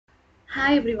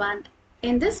Hi everyone.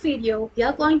 In this video, we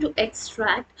are going to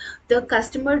extract the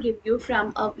customer review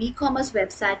from a e-commerce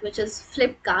website which is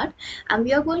Flipkart, and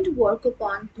we are going to work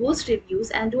upon those reviews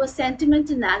and do a sentiment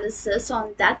analysis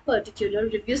on that particular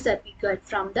reviews that we got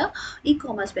from the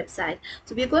e-commerce website.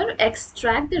 So we are going to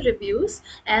extract the reviews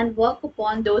and work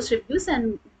upon those reviews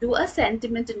and do a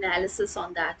sentiment analysis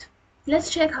on that. Let's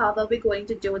check how are we going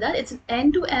to do that. It's an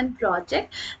end-to-end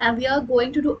project and we are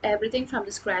going to do everything from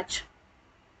the scratch.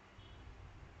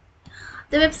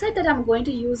 The website that I'm going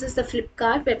to use is the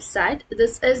Flipkart website.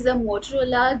 This is the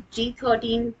Motorola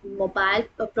G13 mobile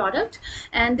product,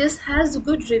 and this has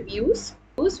good reviews,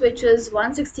 which is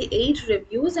 168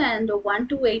 reviews and a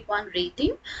 1281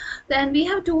 rating. Then we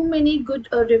have too many good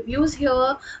reviews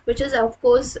here, which is of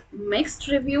course mixed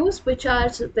reviews, which are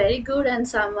very good, and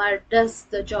some are does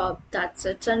the job. That's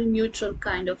it. It's a neutral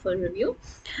kind of a review.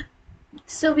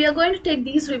 So we are going to take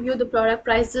these review. The product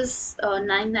price is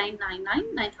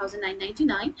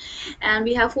 9999, and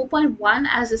we have 4.1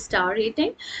 as a star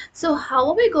rating. So how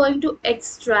are we going to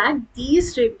extract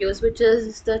these reviews, which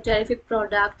is the terrific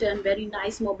product and very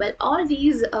nice mobile, all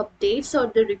these updates or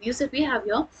the reviews that we have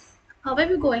here? How are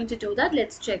we going to do that?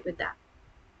 Let's check with that.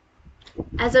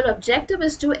 As our objective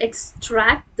is to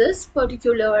extract this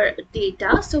particular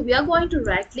data, so we are going to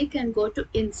right click and go to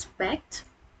inspect,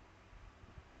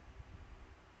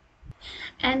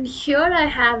 and here I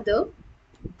have the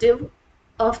div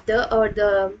of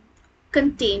the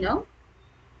container.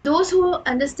 Those who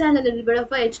understand a little bit of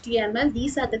HTML,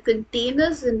 these are the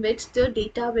containers in which the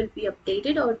data will be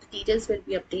updated or the details will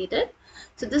be updated.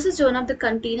 So this is one of the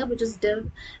container, which is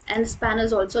div, and span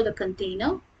is also the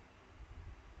container.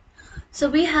 So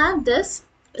we have this.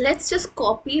 Let's just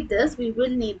copy this. We will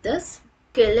need this.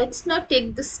 Okay, let's not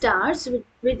take the stars.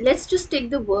 Let's just take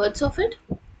the words of it.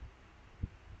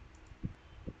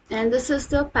 And this is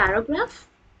the paragraph.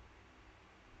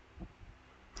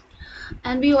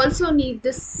 And we also need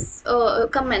this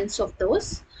comments of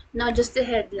those, not just the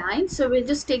headline. So we'll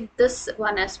just take this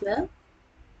one as well.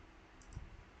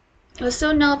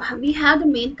 So now we have the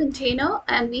main container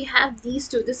and we have these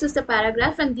two. This is the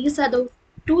paragraph, and these are the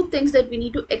two things that we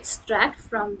need to extract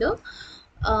from the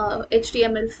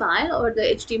HTML file or the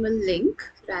HTML link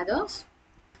rather.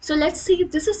 So let's see if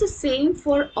this is the same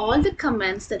for all the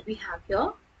comments that we have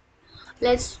here.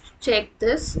 Let's check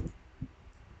this.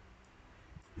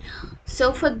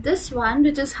 So for this one,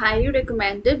 which is highly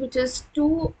recommended, which is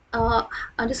 2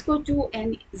 underscore 2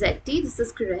 NZT, this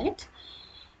is correct.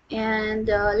 And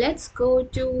let's go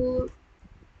to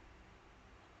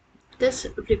this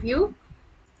review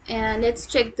and let's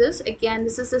check this again.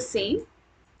 This is the same.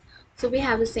 So we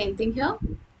have the same thing here,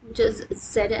 which is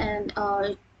said, and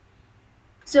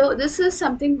so this is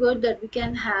something good that we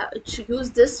can have to use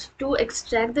this to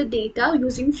extract the data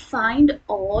using find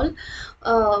all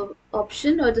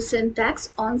option or the syntax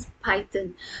on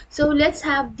Python. So let's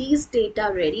have these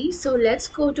data ready. So let's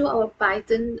go to our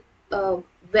Python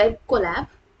web collab.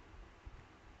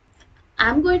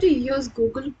 I'm going to use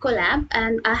Google Colab,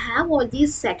 and I have all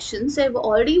these sections. I've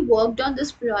already worked on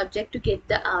this project to get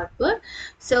the output.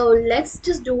 So let's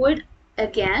just do it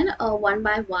again one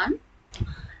by one.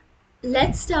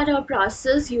 Let's start our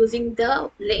process using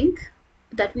the link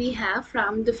that we have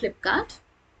from the Flipkart.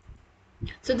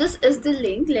 So this is the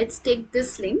link. Let's take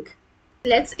this link.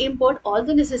 Let's import all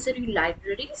the necessary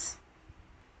libraries.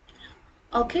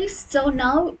 Okay, so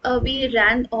now we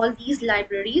ran all these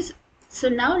libraries. So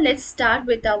now let's start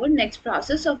with our next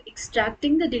process of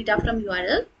extracting the data from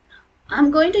URL.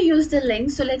 I'm going to use the link,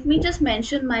 so let me just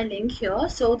mention my link here.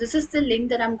 So this is the link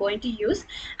that I'm going to use,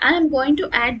 and I'm going to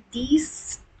add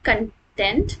these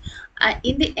content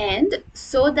in the end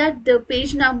so that the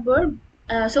page number,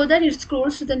 so that it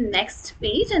scrolls to the next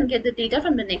page and get the data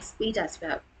from the next page as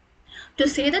well. To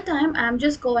save the time, I'm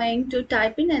just going to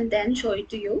type in and then show it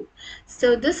to you.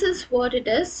 So this is what it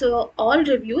is. So all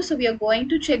reviews, so we are going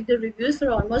to check the reviews for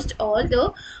almost all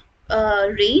the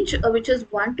range, which is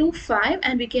 1 to 5,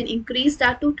 and we can increase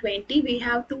that to 20. We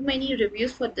have too many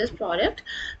reviews for this product,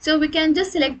 so we can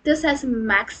just select this as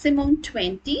maximum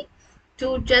 20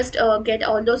 to just get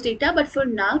all those data. But for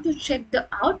now, to check the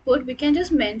output, we can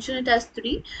just mention it as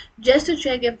 3 just to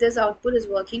check if this output is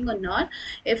working or not.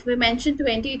 If we mention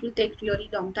 20, it will take really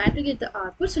long time to get the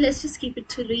output, so let's just keep it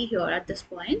 3 here at this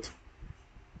point.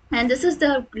 And this is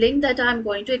the link that I'm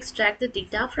going to extract the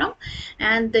data from,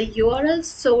 and the URL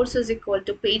source is equal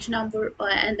to page number,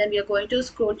 and then we are going to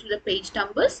scroll to the page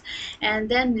numbers, and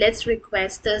then let's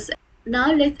request this.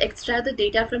 Now let's extract the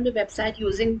data from the website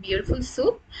using beautiful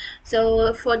soup.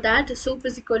 So for that, soup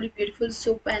is equal to beautiful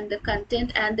soup and the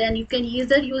content, and then you can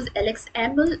either use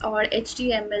LXML or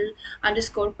HTML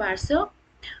underscore parser.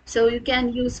 So you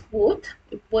can use both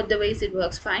the ways, it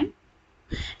works fine.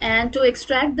 And to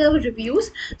extract the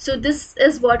reviews, so this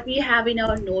is what we have in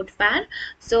our notepad.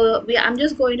 So I'm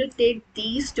just going to take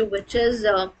these two, which is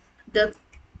the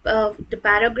the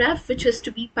paragraph, which is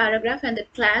to be paragraph, and the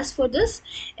class for this,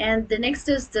 and the next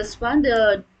is this one,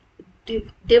 the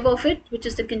div of it, which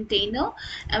is the container,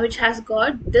 and which has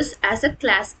got this as a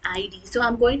class ID. So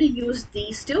I'm going to use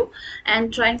these two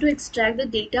and trying to extract the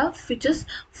data, which is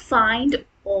find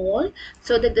all,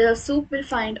 so that the soup will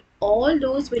find all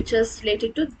those which is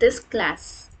related to this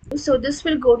class. So this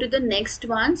will go to the next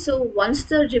one. So once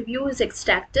the review is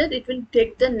extracted, it will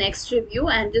take the next review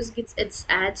and just gets its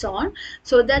adds on,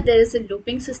 so that there is a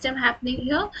looping system happening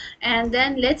here. And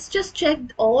then let's just check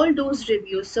all those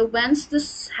reviews. So once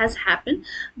this has happened,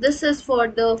 this is for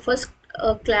the first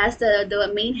class,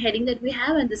 the main heading that we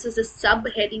have, and this is the sub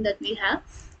heading that we have.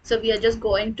 So we are just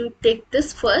going to take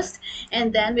this first,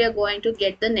 and then we are going to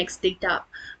get the next data.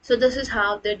 So this is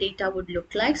how the data would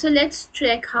look like. So let's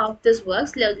check how this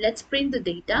works. Let's print the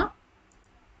data.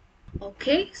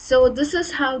 Okay, so this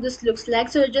is how this looks like.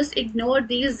 So just ignore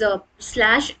these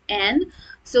 /n.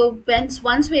 So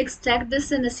once we extract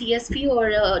this in a CSV or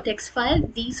a text file,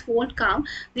 these won't come.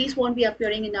 These won't be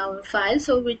appearing in our file.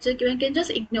 So we can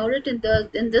just ignore it in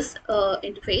this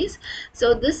interface.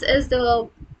 So this is the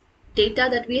data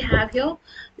that we have here.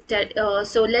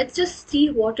 So let's just see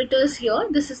what it is here.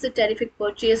 This is the terrific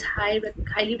purchase,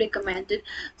 highly recommended.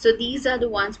 So these are the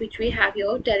ones which we have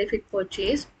here. Terrific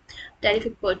purchase.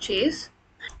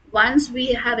 Once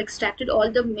we have extracted all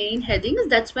the main headings,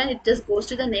 that's when it just goes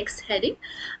to the next heading,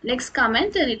 next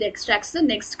comment, and it extracts the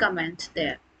next comment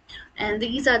there. And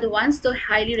these are the ones, the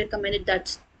highly recommended,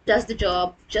 that does the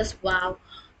job, just wow.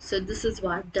 So this is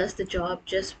what does the job,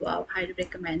 just wow, highly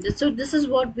recommended. So this is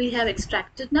what we have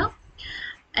extracted now.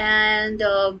 And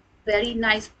very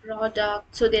nice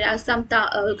product. So there are some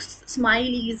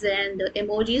smileys and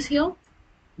emojis here.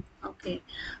 Okay,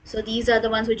 so these are the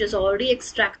ones which is already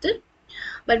extracted,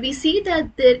 but we see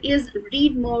that there is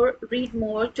read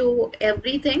more to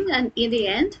everything, and in the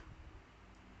end,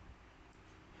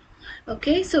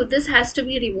 okay, so this has to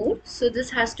be removed. So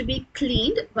this has to be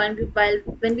cleaned.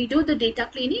 When we do the data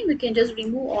cleaning, we can just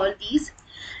remove all these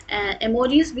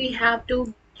emojis. We have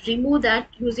to remove that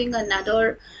using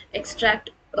another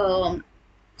extract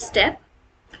step.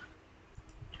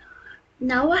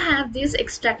 Now I have this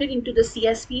extracted into the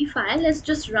CSV file. Let's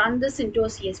just run this into a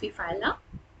CSV file now.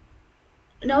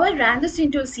 Now I ran this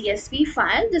into a CSV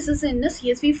file. This is in the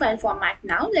CSV file format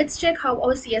now. Let's check how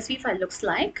our CSV file looks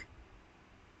like.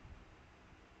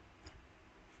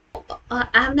 I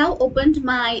have now opened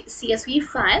my CSV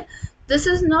file. This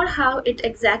is not how it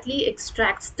exactly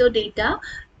extracts the data.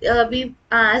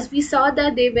 As we saw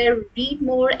that there were read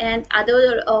more and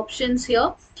other options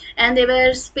here, and there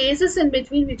were spaces in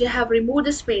between which I have removed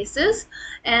the spaces,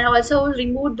 and also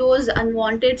removed those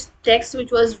unwanted text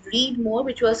which was read more,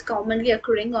 which was commonly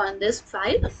occurring on this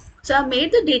file. So I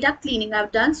made the data cleaning.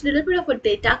 I've done a little bit of a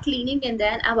data cleaning, and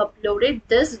then I've uploaded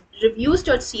this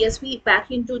reviews.csv back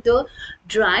into the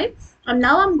drive. And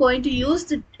now I'm going to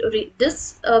use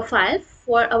this file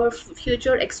for our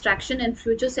future extraction and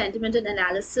future sentiment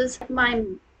analysis. My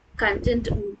content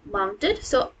mounted.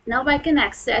 So now I can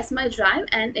access my drive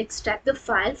and extract the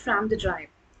file from the drive.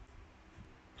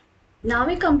 Now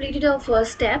we completed our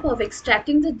first step of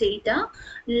extracting the data.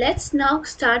 Let's now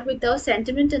start with the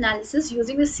sentiment analysis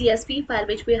using the CSV file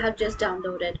which we have just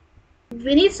downloaded.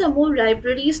 We need some more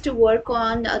libraries to work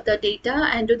on the data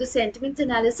and do the sentiment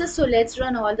analysis. So let's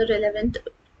run all the relevant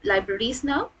libraries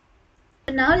now.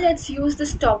 Now let's use the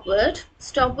stop word.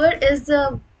 Stop word is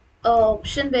the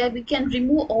option where we can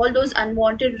remove all those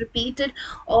unwanted, repeated,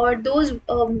 or those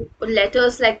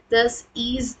letters like this,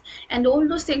 is, and all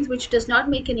those things which does not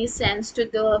make any sense to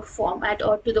the format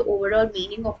or to the overall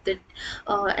meaning of the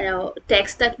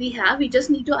text that we have. We just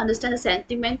need to understand the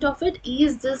sentiment of it.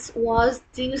 Is this, was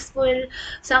this, were,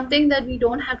 something that we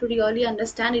don't have to really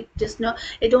understand. It just not.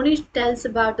 It only tells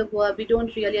about the verb. We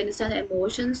don't really understand the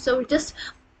emotions. So just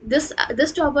this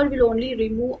stopper will only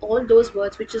remove all those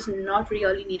words which is not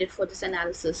really needed for this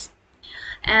analysis.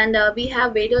 And we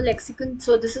have Veda lexicon.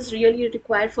 So this is really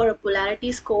required for a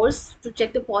polarity scores to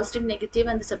check the positive, negative,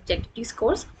 and the subjectivity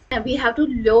scores. And we have to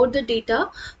load the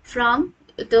data from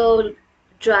the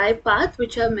drive path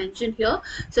which I have mentioned here.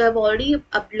 So I've already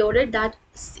uploaded that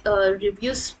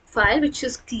reviews file which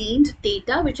is cleaned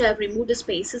data, which I've removed the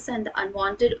spaces and the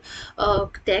unwanted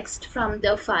text from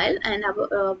the file, and I've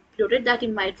uploaded that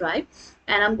in my drive,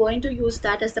 and I'm going to use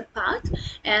that as the path.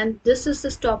 And this is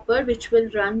the stopper which will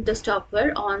run the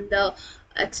stopper on the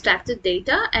extracted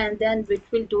data, and then which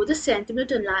will do the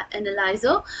sentiment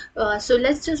analyzer. So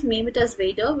let's just name it as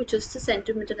Vader, which is the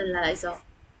sentiment analyzer,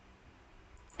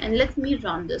 and let me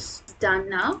run this. Done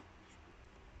now.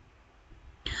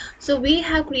 So we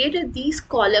have created these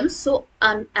columns. So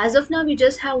as of now, we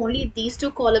just have only these two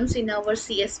columns in our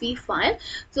CSV file.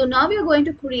 So now we are going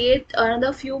to create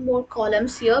another few more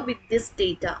columns here with this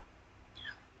data.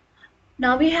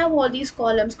 Now we have all these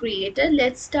columns created.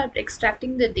 Let's start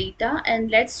extracting the data, and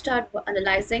let's start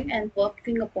analyzing and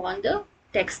working upon the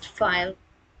text file.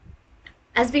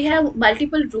 As we have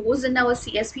multiple rows in our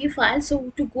CSV file,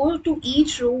 so to go to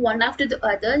each row one after the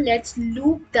other, let's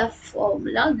loop the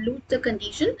formula, loop the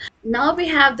condition. Now we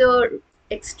have the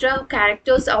extra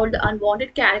characters, or the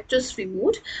unwanted characters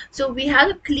removed. So we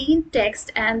have a clean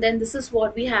text, and then this is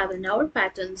what we have in our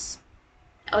patterns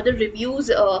or the reviews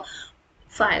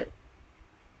file.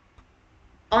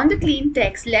 On the clean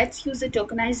text, let's use the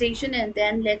tokenization, and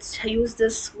then let's use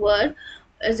this word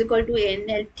is equal to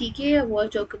NLTK,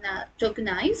 word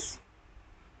tokenize,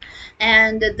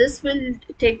 and this will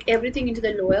take everything into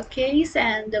the lower case,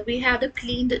 and we have the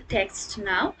cleaned text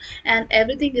now, and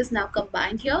everything is now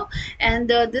combined here. And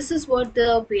this is what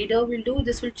the Vader will do.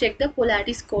 This will check the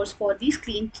polarity scores for these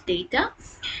cleaned data.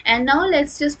 And now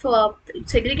let's just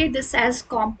segregate this as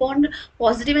compound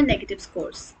positive and negative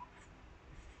scores.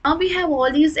 Now we have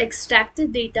all these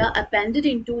extracted data appended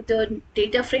into the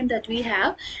data frame that we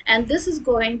have, and this is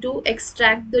going to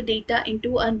extract the data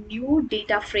into a new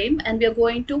data frame, and we are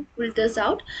going to pull this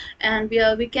out, and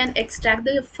we can extract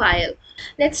the file.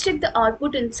 Let's check the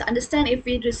output and understand if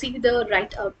we receive the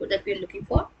right output that we are looking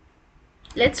for.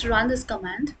 Let's run this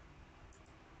command.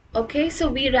 Okay, so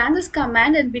we ran this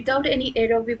command, and without any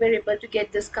error we were able to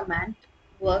get this command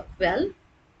work well.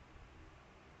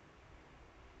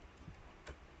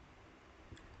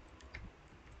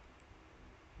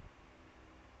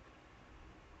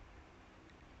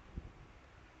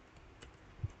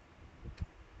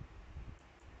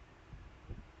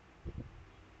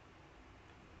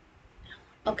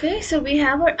 Okay, so we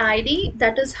have our ID,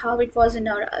 that is how it was in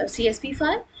our CSV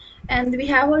file, and we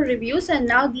have our reviews, and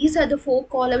now these are the four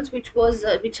columns which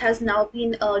has now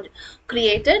been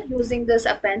created using this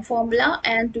append formula,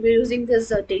 and we're using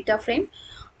this data frame.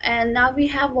 And now we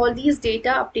have all these data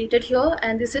updated here,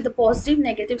 and this is the positive,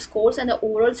 negative scores, and the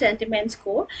overall sentiment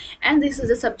score, and this is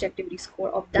the subjectivity score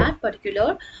of that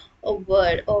particular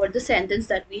word or the sentence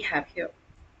that we have here.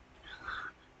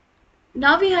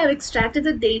 Now we have extracted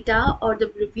the data or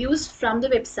the reviews from the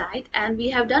website, and we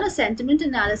have done a sentiment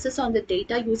analysis on the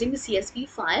data using the CSV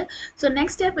file. So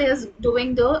next step is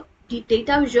doing the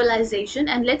data visualization,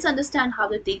 and let's understand how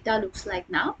the data looks like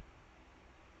now.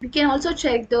 We can also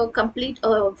check the complete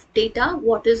data,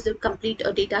 what is the complete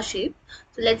data shape.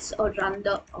 So let's run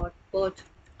the output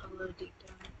data.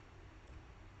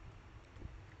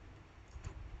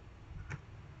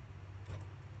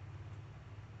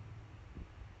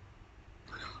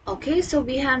 Okay, so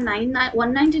we have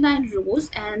 199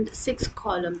 rows and 6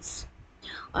 columns.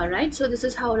 Alright, so this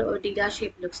is how our data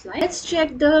shape looks like. Let's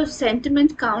check the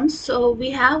sentiment counts. So we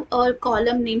have a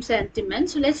column named sentiment.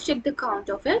 So let's check the count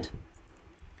of it.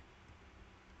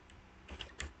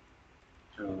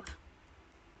 So,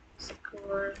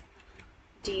 score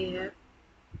df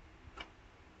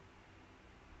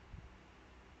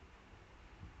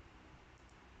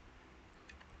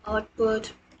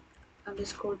output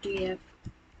underscore df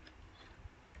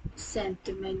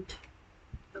sentiment,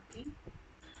 okay,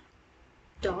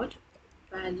 dot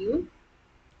value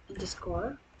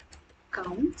underscore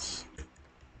counts.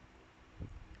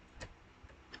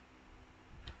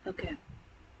 Okay,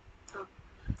 oh,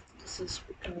 this is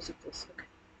because of this. Okay,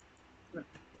 right.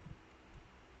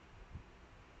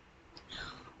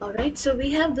 All right, so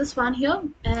we have this one here,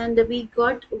 and we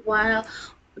got one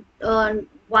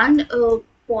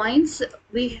points.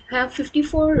 We have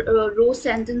 54 row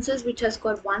sentences which has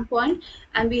got 1 point,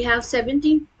 and we have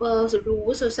 17 rows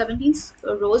or 17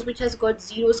 rows which has got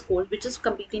 0 scores, which is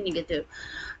completely negative.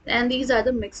 And these are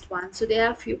the mixed ones, so there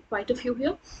are quite a few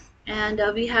here, and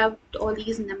we have all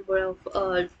these number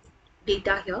of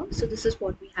data here. So this is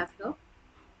what we have here.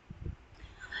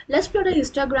 Let's plot a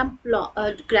histogram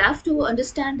graph to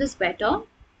understand this better.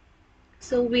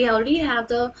 So we already have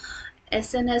the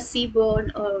SNS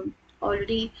Seaborn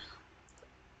already.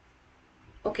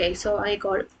 Okay, so I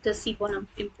got the Seaborn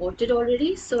imported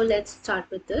already. So let's start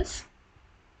with this.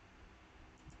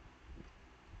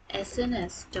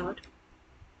 sns dot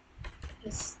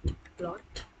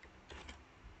hisplot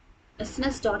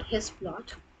sns dot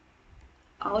hisplot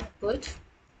output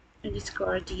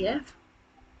underscore df.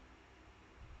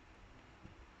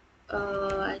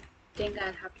 I think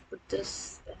I'll have to put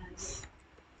this as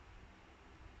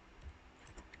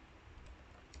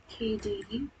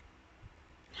KD,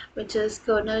 which is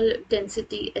kernel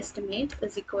density estimate,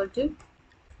 is equal to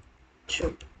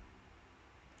true.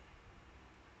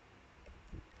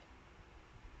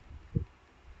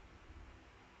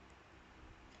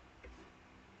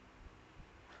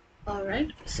 All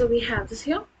right, so we have this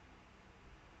here.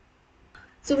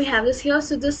 So we have this here.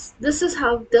 So this is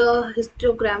how the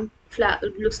histogram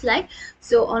looks like.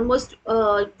 So almost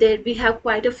there we have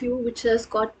quite a few which has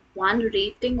got one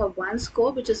rating or one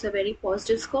score, which is a very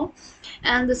positive score,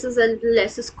 and this is a little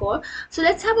lesser score. So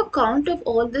let's have a count of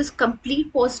all this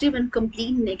complete positive and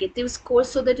complete negative scores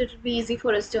so that it will be easy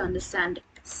for us to understand.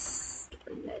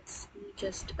 Let's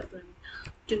just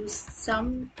do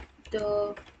sum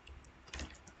the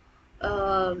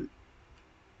um,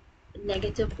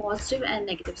 negative, positive, and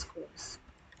negative scores.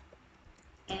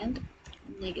 And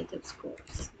negative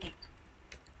scores,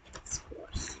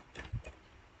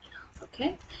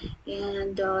 okay.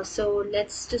 And so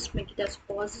let's just make it as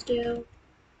positive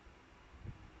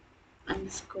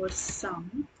underscore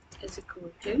sum is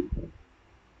equal to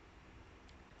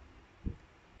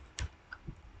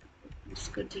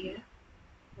underscore here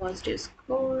positive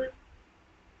score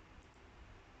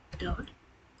dot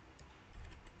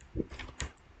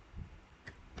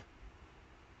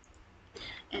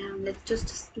and let's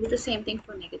just do the same thing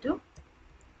for negative.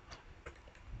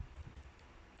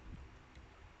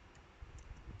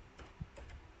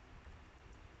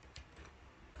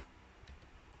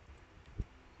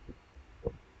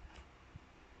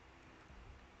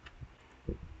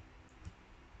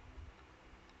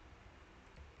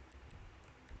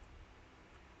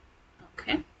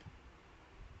 Okay,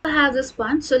 I have this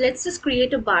one, so let's just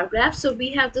create a bar graph. So we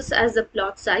have this as the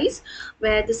plot size,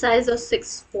 where the size is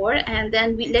 6.4, and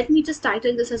then let me just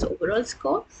title this as overall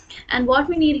score. And what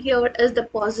we need here is the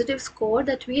positive score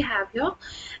that we have here,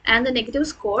 and the negative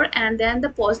score, and then the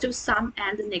positive sum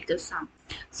and the negative sum.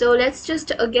 So let's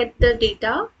just get the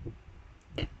data.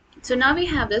 So now we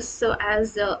have this. So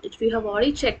as we have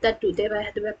already checked that there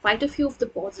were quite a few of the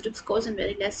positive scores and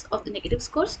very less of the negative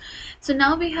scores. So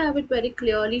now we have it very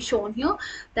clearly shown here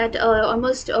that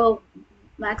almost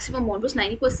maximum almost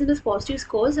 90% is positive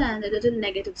scores and a little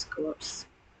negative scores.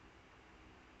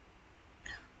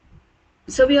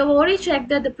 So we have already checked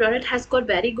that the product has got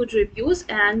very good reviews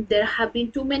and there have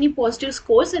been too many positive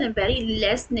scores and a very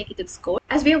less negative score.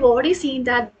 As we have already seen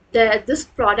that this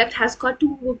product has got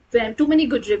too many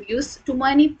good reviews, too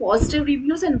many positive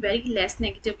reviews and very less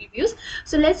negative reviews.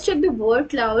 So let's check the word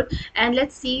cloud and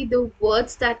let's see the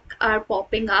words that are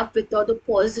popping up with all the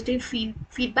positive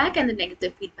feedback and the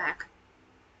negative feedback.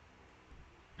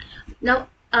 Now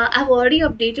I've already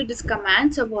updated this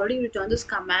command, so I've already returned this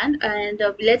command, and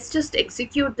let's just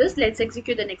execute this. Let's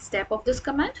execute the next step of this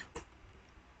command.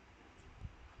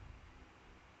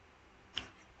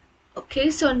 Okay,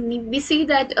 so we see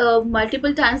that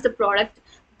multiple times the product,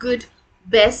 good,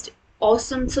 best,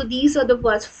 awesome. So these are the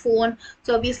words. Phone.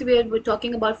 So obviously we're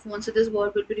talking about phone, so this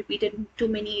word will be repeated too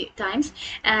many times.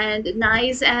 And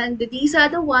nice, and these are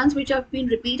the ones which have been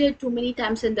repeated too many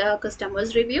times in the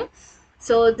customer's review.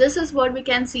 So this is what we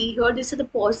can see here. These are the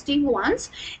positive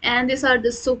ones, and these are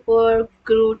the super,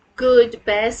 good,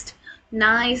 best,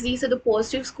 nice. These are the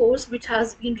positive scores which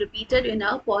has been repeated in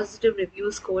our positive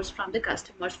review scores from the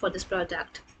customers for this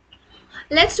product.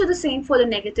 Let's do the same for the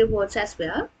negative words as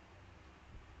well.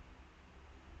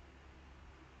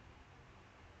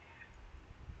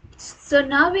 So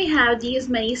now we have these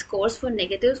many scores for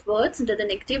negative words into the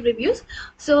negative reviews.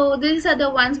 So these are the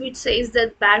ones which says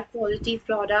that bad quality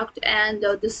product and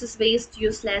this is waste,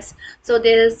 useless. So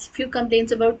there's few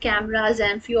complaints about cameras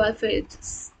and few of it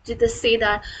just say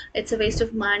that it's a waste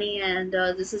of money and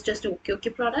this is just a okay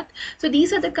product. So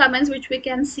these are the comments which we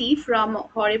can see from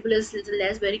horrible is little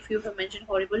less, very few have mentioned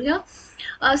horrible here.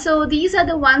 So these are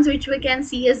the ones which we can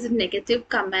see as a negative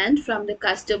comment from the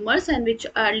customers and which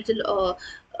are little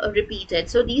repeated.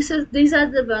 So these are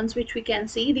the ones which we can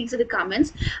see. These are the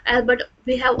comments, but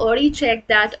we have already checked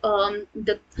that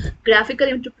the graphical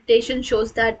interpretation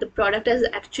shows that the product is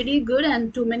actually good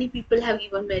and too many people have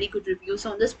given very good reviews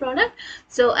on this product.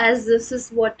 So as this is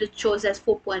what it shows as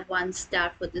 4.1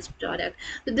 star for this product.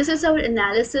 So this is our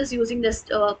analysis using this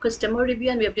customer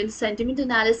review, and we have done sentiment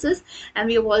analysis, and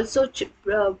we have also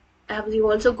we've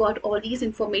also got all these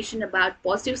information about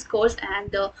positive scores and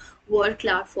the word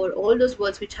cloud for all those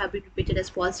words which have been repeated as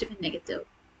positive and negative.